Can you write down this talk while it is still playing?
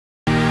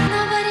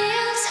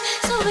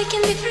we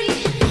can be free.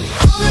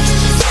 All the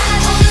visions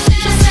sad, all the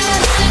visions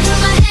sad, running through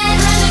my head,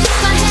 running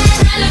through my head,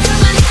 running through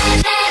my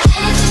head.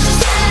 All the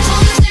visions sad, all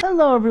the visions.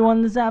 Hello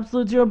everyone, this is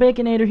Absolutezero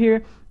Baconator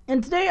here,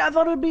 and today I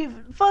thought it would be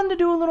fun to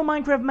do a little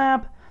Minecraft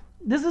map.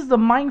 This is the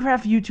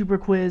Minecraft YouTuber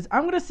quiz.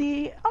 I'm gonna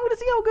see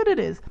how good it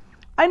is.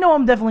 I know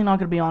I'm definitely not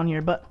gonna be on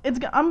here, but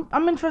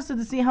I'm interested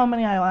to see how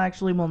many I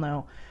actually will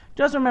know.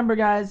 Just remember,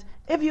 guys,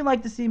 if you'd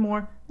like to see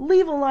more,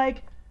 leave a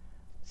like,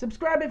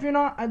 subscribe if you're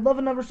not. I'd love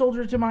another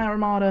soldier to my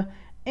armada,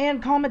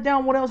 and comment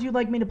down what else you'd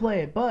like me to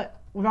play.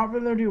 But without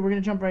further ado, we're gonna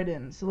jump right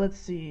in. So let's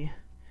see.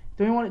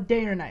 Do we want it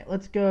day or night?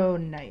 Let's go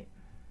night.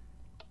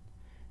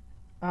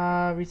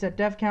 Reset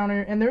def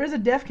counter, and there is a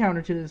def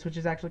counter to this, which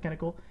is actually kind of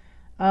cool.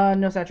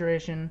 No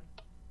saturation.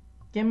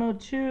 Game mode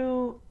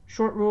 2,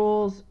 short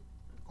rules,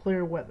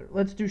 clear weather.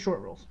 Let's do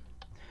short rules.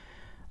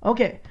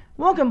 Okay,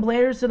 welcome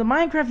players to the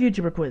Minecraft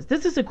YouTuber quiz.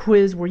 This is a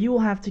quiz where you will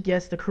have to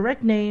guess the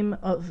correct name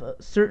of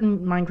a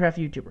certain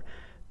Minecraft YouTuber.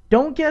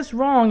 Don't guess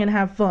wrong and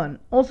have fun.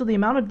 Also, the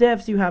amount of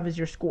devs you have is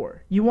your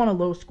score. You want a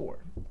low score.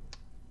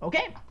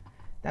 Okay,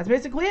 that's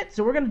basically it.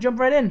 So we're going to jump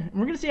right in, and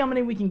we're going to see how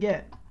many we can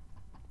get.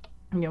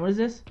 Okay, what is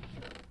this?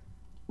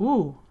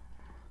 Ooh.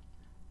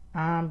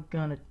 I'm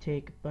gonna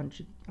take a bunch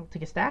of... I'll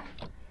take a stack.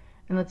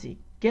 And let's see.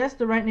 Guess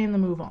the right name to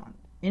move on.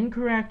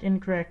 Incorrect,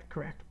 incorrect,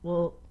 correct.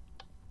 Well,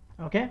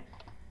 okay.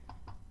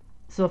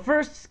 So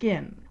first,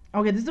 skin.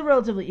 Okay, this is a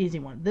relatively easy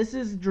one. This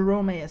is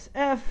Jerome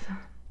ASF.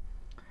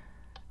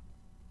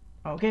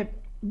 Okay.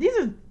 These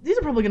are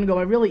probably gonna go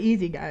by really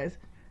easy, guys.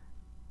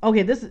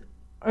 Okay, this is...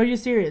 Are you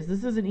serious?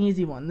 This is an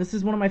easy one. This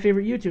is one of my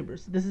favorite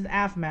YouTubers. This is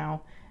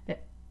Afmao.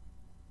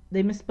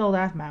 They misspelled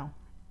Afmao.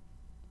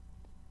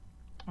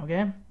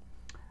 Okay.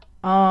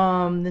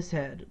 This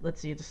head.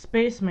 Let's see. It's a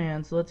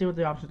spaceman. So let's see what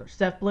the options are.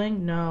 Seth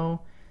Bling?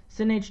 No.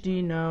 Sin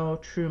HD? No.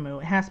 Trumu.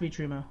 It has to be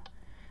Trumu.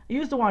 I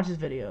used to watch his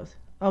videos.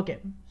 Okay.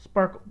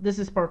 Sparkle. This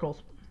is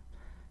Sparkles.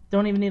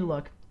 Don't even need to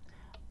look.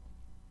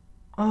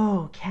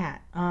 Oh,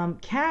 Cat.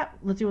 Cat.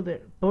 Let's see what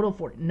the Bodil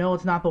 40. No,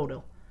 it's not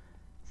Bodil.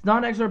 It's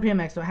not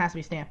XRPMX, so it has to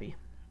be Stampy.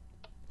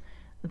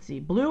 Let's see.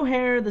 Blue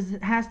hair. This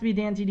has to be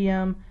Dan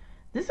TDM.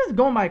 This is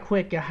going by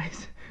quick,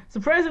 guys.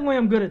 Surprisingly,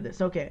 I'm good at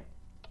this. Okay.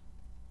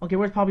 Okay,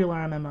 where's popular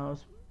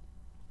MMOs?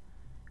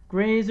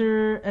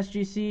 Grazer,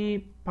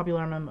 SGC,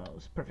 popular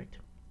MMOs. Perfect.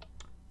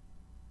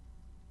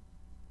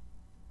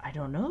 I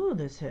don't know who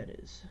this head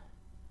is.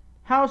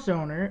 House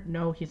owner.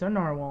 No, he's a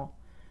narwhal.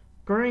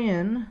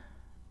 Grian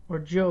or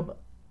Joba.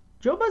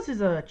 Joba's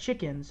is a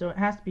chicken, so it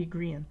has to be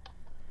Grian.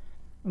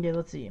 Okay,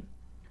 let's see.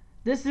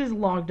 This is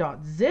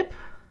log.zip.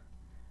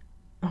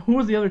 Who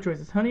was the other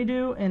choices?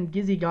 Honeydew and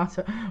Gizzy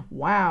Gotcha.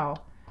 Wow.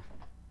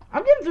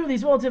 I'm getting through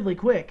these relatively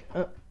quick.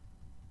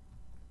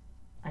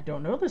 I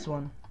don't know this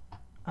one.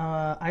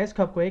 Ice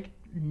Cupquake.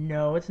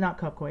 No, it's not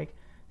Cupquake.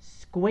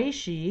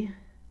 Squishy.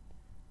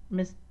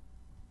 Miss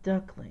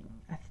Duckling.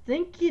 I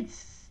think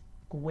it's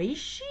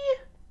Squishy?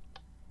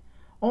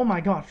 Oh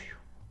my god.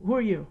 Who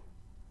are you?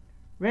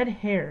 Red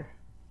hair.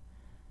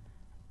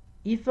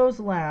 Ethos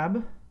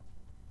Lab.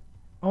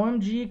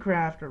 OMG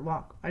Crafter.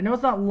 Lock. I know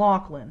it's not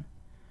Lachlan.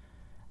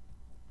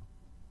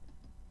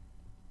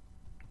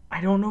 I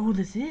don't know who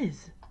this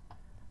is.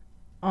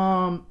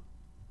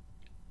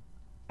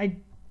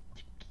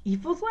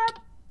 Ethos Lab?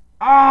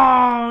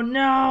 Oh,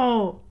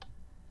 no!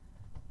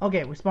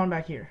 Okay, we spawn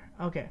back here.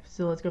 Okay,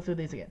 so let's go through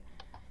these again.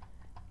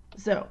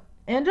 So,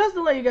 and just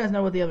to let you guys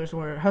know what the others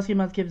were, Husky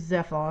Mudkip,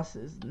 Zephos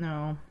is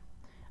no.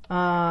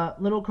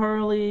 Little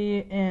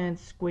Carly and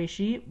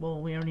Squishy.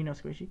 Well, we already know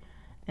Squishy.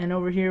 And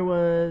over here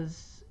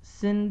was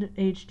Sind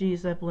HD,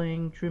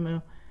 Zeppling,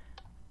 Trumu.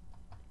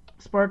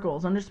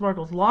 Sparkles, under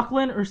Sparkles.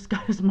 Lachlan or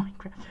Scottish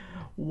Minecraft.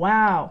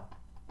 Wow.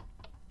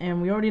 And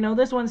we already know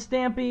this one,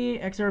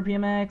 Stampy,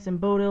 XRPMX,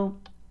 and Bodil.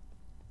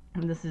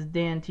 And this is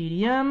Dan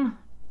TDM.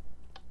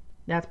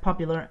 That's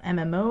popular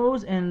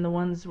MMOs, and the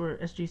ones were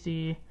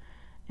SGC,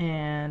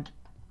 and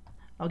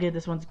okay,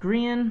 this one's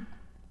Grian.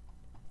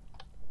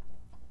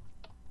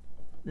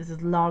 This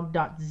is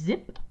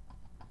log.zip.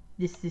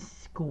 This is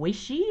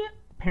Squishy,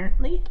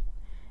 apparently.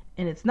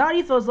 And it's not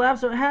Ethos Lab,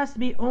 so it has to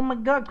be Oh My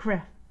God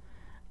Craft.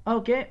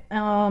 Okay,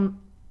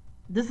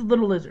 this is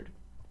Little Lizard.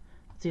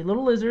 Let's see,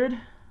 Little Lizard,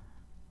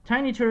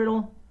 Tiny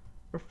Turtle,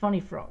 or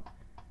Funny Frog.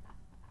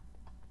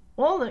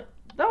 Well,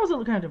 that was a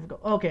little kind of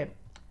difficult. Okay.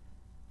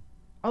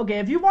 Okay,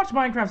 if you've watched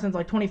Minecraft since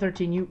like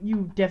 2013,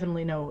 you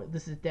definitely know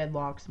this is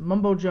Deadlocks,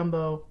 Mumbo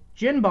Jumbo,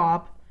 Jin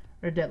Bop,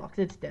 or Deadlocks.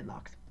 It's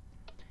Deadlocks.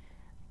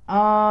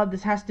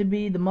 This has to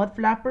be the Mud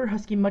Flapper,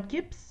 Husky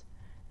Mudkips.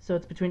 So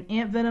it's between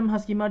Ant Venom,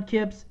 Husky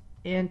Mudkips,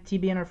 and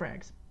TBNR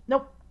Frags.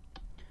 Nope.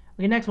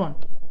 Okay, next one.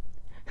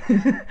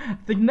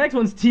 The next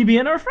one's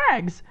TBNR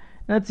Frags.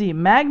 Let's see,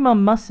 Magma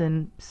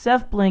Mussin,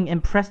 Seth Bling,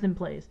 and Preston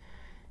Plays.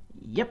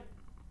 Yep.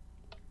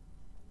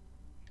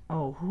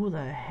 Oh, who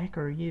the heck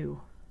are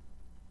you?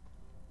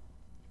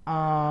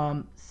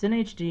 Sin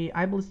HD,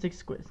 iBallistic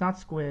Squid. It's not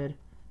Squid.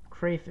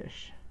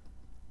 Crayfish.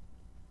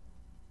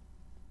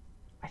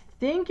 I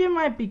think it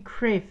might be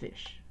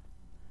Crayfish.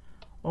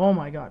 Oh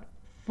my god.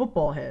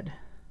 Football Head.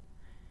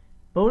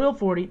 Bodil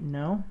 40.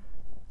 No.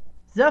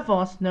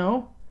 Zephos,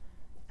 no.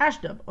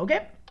 Ashdub,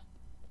 okay?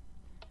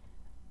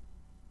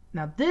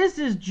 Now this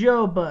is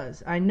Joe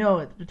Buzz. I know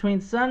it. Between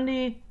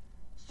Sunday,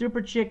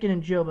 Super Chicken,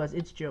 and Joe Buzz.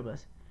 It's Joe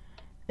Buzz.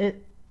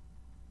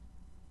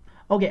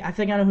 Okay, I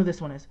think I know who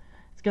this one is.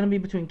 It's gonna be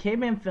between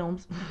Caveman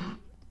Films,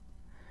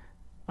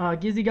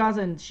 Gizzy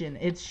Gaza, and Shin.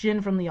 It's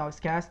Shin from the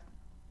Oxcast.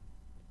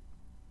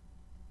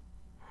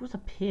 Who's a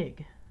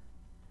pig?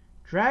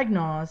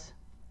 Dragnos,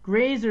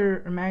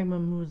 Grazer, or Magma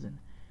Muzen?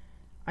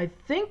 I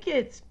think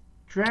it's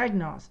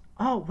Dragnos.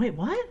 Oh, wait,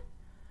 what?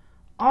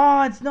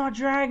 Oh, it's not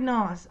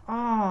Dragnos.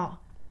 Oh.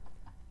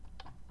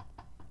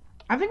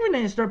 I think we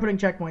need to start putting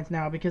checkpoints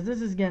now because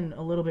this is getting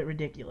a little bit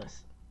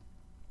ridiculous.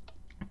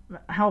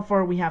 How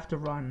far we have to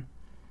run.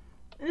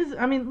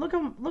 I mean, look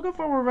how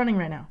far we're running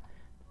right now.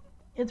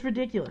 It's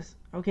ridiculous.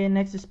 Okay,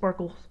 next is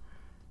Sparkles.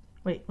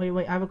 Wait,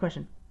 I have a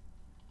question.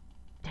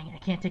 Dang it, I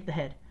can't take the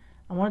head.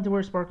 I wanted to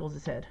wear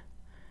Sparkles' head.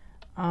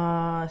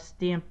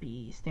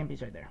 Stampy.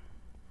 Stampy's right there.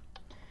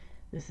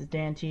 This is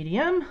Dan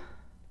TDM.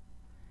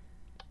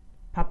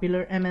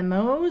 Popular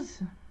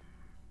MMOs.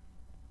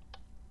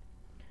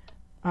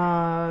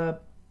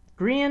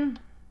 Green.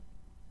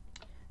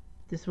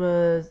 This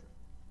was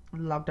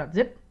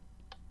log.zip.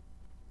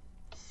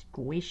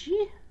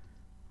 Squishy.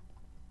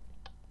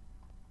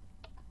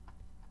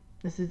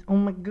 This is Oh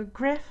My God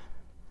Craft.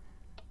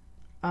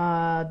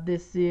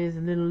 This is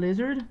Little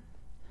Lizard.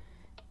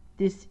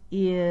 This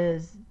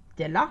is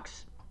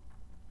Deluxe.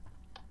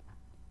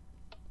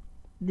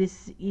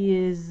 This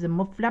is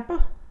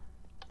Mufflapper.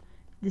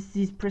 This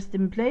is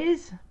Preston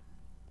Plays.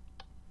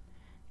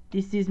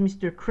 This is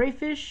Mr.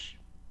 Crayfish.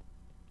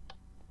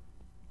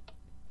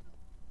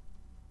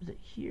 Is it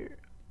here?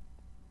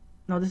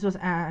 No, this was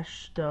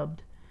Ash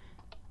dubbed.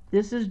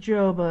 This is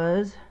Joe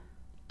Buzz.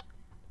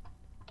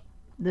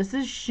 This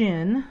is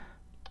Shin.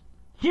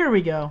 Here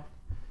we go.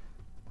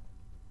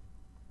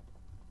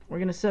 We're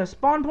gonna set a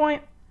spawn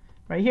point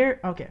right here.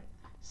 Okay.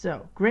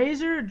 So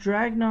Grazer,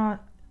 Dragnot,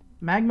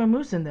 Magma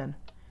Musen then.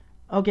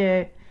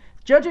 Okay.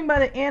 Judging by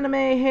the anime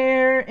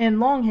hair and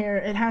long hair,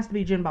 it has to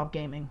be Jinbop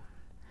Gaming.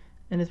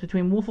 And it's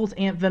between Woofles,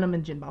 Ant Venom,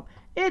 and Jinbop.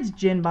 It's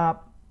Jinbop.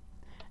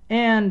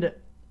 And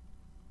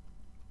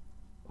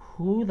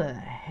who the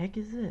heck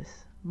is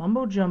this?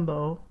 Mumbo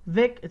Jumbo.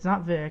 Vic. It's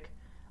not Vic.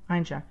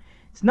 Einstein.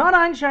 It's not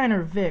Einstein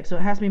or Vic, so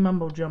it has to be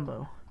Mumbo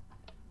Jumbo.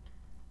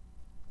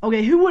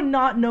 Okay, who would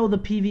not know the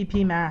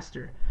PvP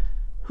Master?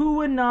 Who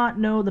would not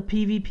know the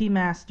PvP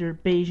Master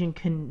Bayesian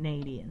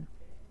Canadian?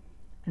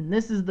 And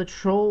this is the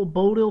Troll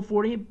Bodil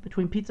 40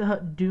 between Pizza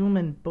Hut, Doom,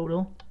 and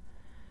Bodil.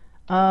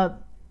 Oh,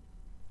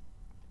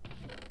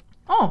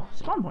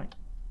 spawn point.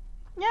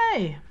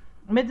 Yay!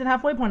 I made it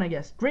halfway point, I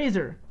guess.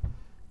 Grazer.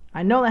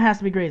 I know that has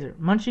to be Grazer.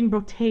 Munching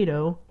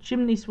Potato,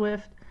 Chimney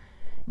Swift,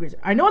 Grazer.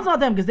 I know it's not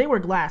them because they wear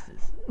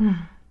glasses.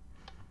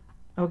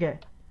 Okay.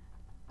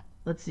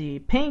 Let's see.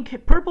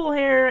 Pink, purple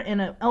hair,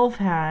 and an elf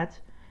hat.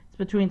 It's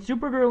between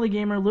Super Girly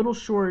Gamer, Little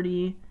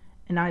Shorty,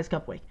 and Ice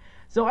Cupquake.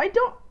 So I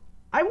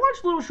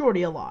watch Little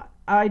Shorty a lot.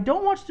 I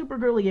don't watch Super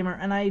Girly Gamer,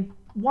 and I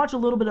watch a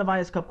little bit of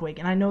Ice Cupquake,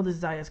 and I know this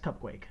is Ice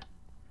Cupquake.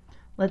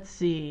 Let's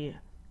see.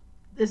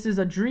 This is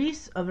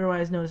Adrice,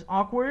 otherwise known as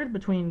Awkward,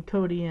 between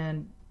Cody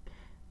and...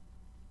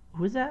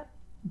 Who is that?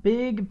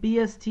 Big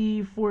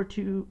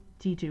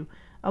BST42T2.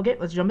 Okay,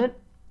 let's jump in.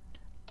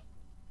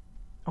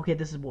 Okay,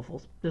 this is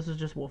Woofles. This is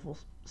just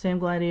Woofles. Sam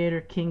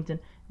Gladiator, Kington.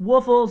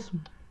 Woofles!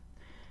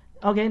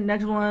 Okay,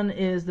 next one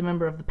is the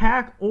member of the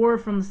pack, or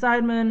from the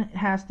Sidemen. It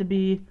has to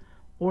be...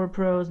 Or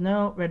Pros,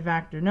 no. Red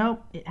Factor, no.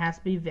 It has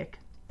to be Vic.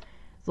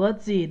 So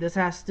let's see. This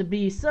has to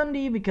be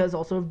Sunday because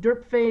also of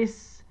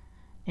Derpface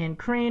and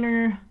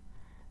Craner.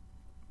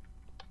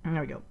 And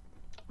there we go.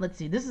 Let's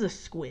see. This is a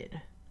squid.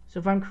 So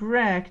if I'm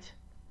correct...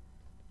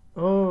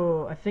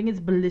 Oh, I think it's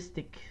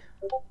Ballistic.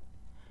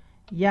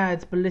 Yeah,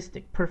 it's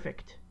Ballistic.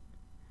 Perfect.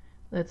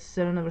 Let's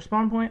set another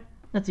spawn point.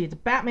 Let's see. It's a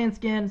Batman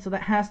skin, so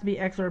that has to be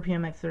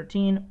XRPM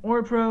X13.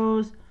 Or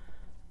Pros.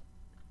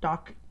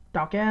 Doc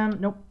M.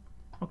 Nope.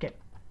 Okay.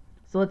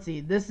 So let's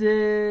see. This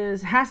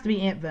has to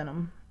be Ant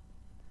Venom.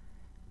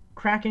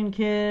 Kraken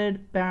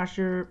Kid,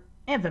 Basher,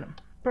 Ant Venom.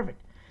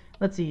 Perfect.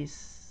 Let's see.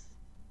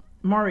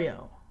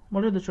 Mario.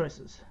 What are the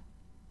choices?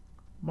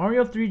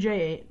 Mario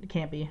 3J8. It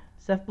can't be.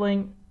 Seth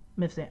Bling.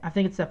 Mifsane. I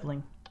think it's Seth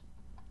Bling.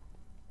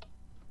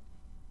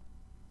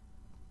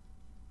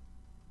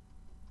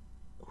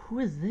 Who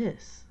is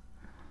this?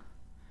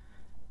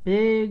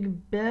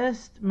 Big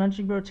Best,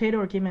 Munching Potato,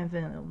 or Caveman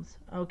Films?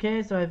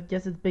 Okay, so I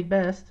guess it's Big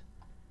Best.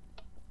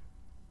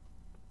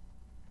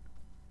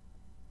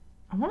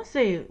 I want to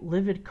say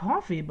Livid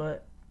Coffee,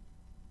 but...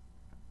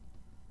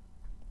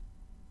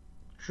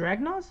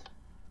 Dragnos?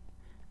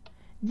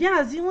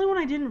 Yeah, it's the only one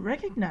I didn't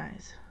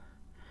recognize.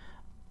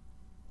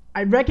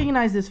 I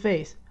recognize this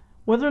face.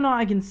 Whether or not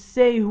I can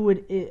say who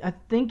it is, I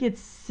think it's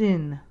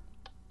Sin.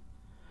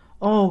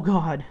 Oh,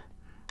 God.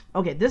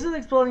 Okay, this is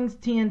Exploding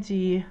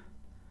TNT.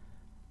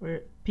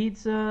 Where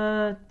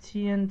Pizza,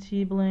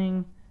 TNT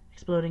Bling,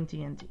 Exploding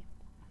TNT.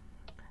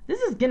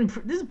 This is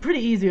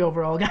pretty easy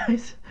overall,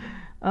 guys.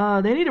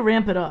 They need to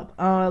ramp it up.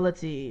 Let's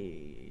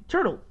see.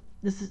 Turtle.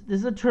 this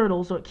is a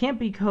turtle, so it can't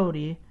be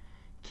Cody.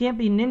 Can't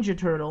be Ninja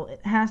Turtle.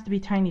 It has to be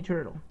Tiny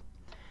Turtle.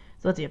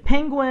 So let's see. A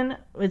penguin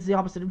is the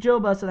opposite of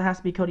Joba, so that has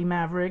to be Cody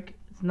Maverick.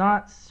 It's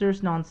not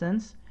Circe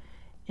Nonsense.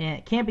 And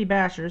it can't be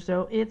Basher,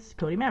 so it's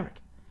Cody Maverick.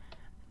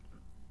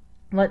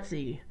 Let's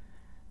see.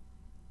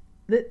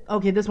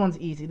 Okay, this one's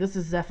easy. This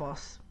is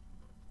Zephos.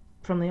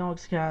 From the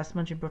Oxcast,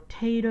 Munching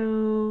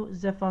Potato,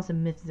 Zephos,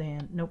 and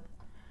Mythzan. Nope.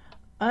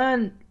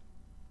 And...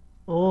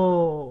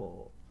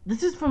 oh...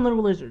 this is from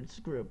Little Lizard's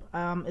group.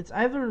 It's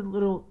either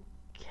Little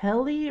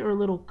Kelly or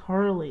Little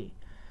Carly.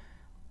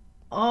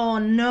 Oh,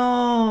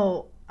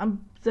 no!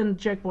 I'm sending a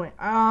checkpoint.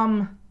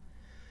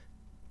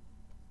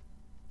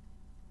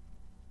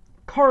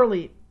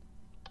 Carly.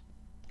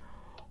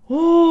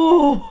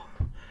 Oh!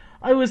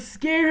 I was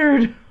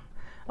scared!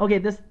 Okay,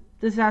 this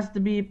has to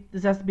be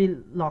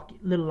Locky,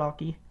 Little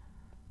Locky.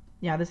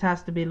 Yeah, this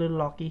has to be Little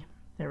Locky.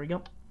 There we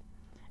go.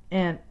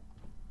 And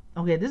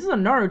okay, this is a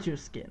Naruto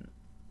skin.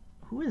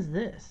 Who is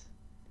this?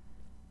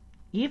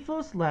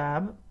 Ethos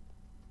Lab,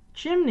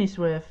 Chimney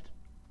Swift,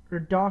 or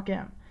Doc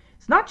M?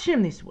 It's not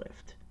Chimney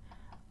Swift.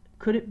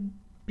 Could it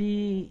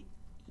be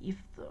Ethos?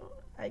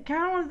 I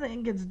kind of want to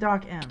think it's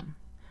Doc M.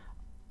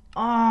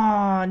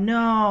 Oh,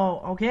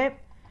 no. Okay.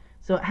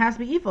 So it has to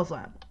be Ethos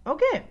Lab.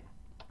 Okay.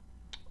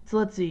 So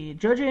let's see.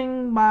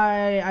 Judging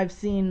by I've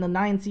seen the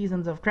 9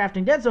 seasons of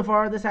Crafting Dead so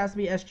far, this has to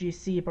be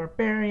SGC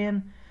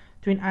Barbarian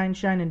between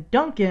Einstein and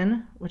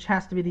Duncan, which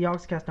has to be the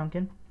Oxcast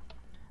Duncan.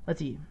 Let's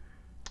see.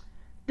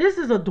 This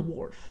is a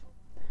dwarf.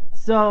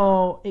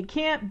 So it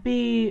can't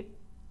be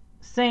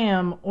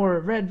Sam or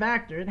Red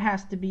Vector. It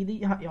has to be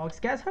the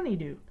Oxcast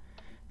Honeydew.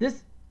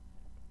 This.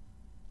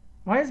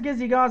 Why is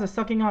Gizzy Gaza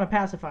sucking on a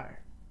pacifier?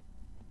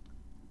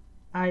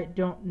 I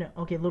don't know.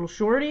 Okay, Little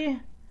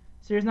Shorty.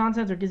 Serious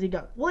Nonsense or Gizzy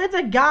Gaza? Well, it's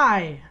a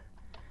guy.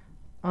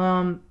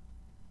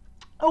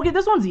 Okay,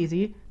 this one's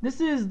easy.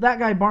 This is that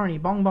guy Barney.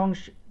 Bong Bong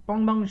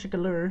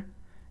Shikalur.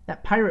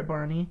 That pirate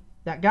Barney.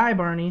 That guy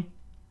Barney.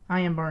 I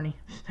am Barney.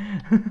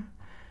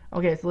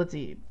 Okay, so let's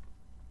see.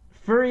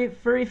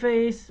 Furry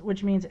face,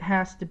 which means it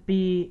has to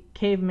be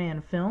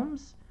Caveman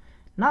Films.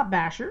 Not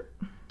Basher.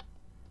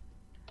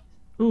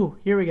 Ooh,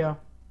 here we go.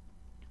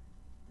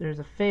 There's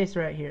a face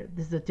right here.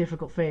 This is a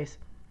difficult face.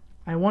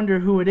 I wonder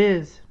who it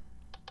is.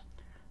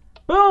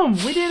 Boom!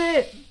 We did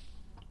it!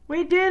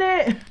 We did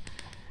it!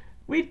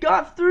 We've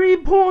got 3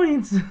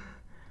 points!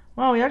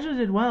 Wow, we actually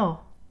did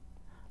well.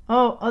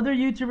 Oh, other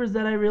YouTubers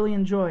that I really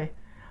enjoy.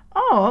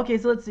 Oh, okay,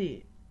 so let's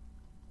see.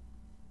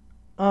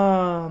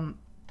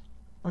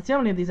 Let's see how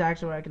many of these I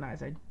actually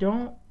recognize. I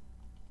don't...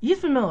 He's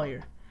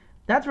familiar.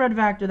 That's Red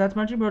Vector, that's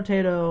Munching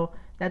Potato,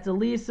 that's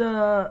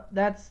Elisa,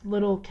 that's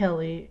Little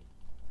Kelly.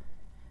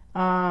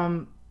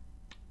 Lion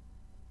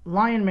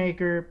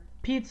Maker,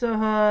 Pizza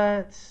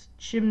Hut,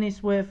 Chimney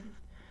Swift,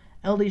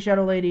 LD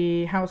Shadow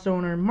Lady, House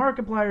Owner,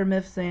 Markiplier,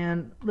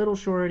 Mythsan, Little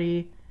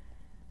Shorty,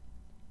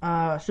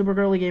 Super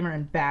Girly Gamer,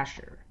 and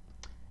Basher.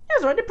 Yeah,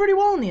 so I did pretty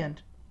well in the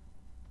end.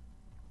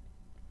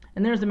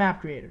 And there's the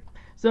map creator.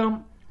 So,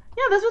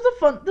 yeah, this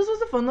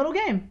was a fun little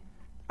game.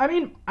 I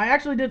mean, I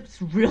actually did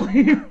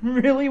really,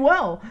 really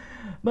well.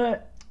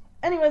 But,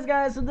 anyways,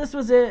 guys, so this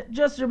was it.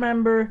 Just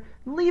remember,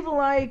 leave a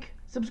like,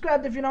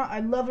 subscribe if you're not.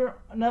 I'd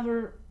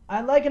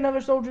like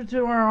another soldier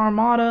to our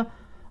armada.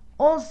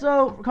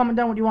 Also, comment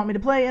down what you want me to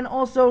play, and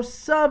also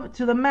sub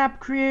to the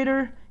map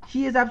creator.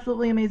 He is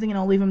absolutely amazing, and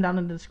I'll leave him down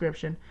in the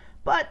description.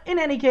 But in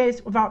any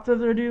case, without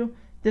further ado,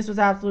 this was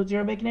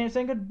Absolutezero making it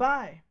saying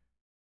goodbye.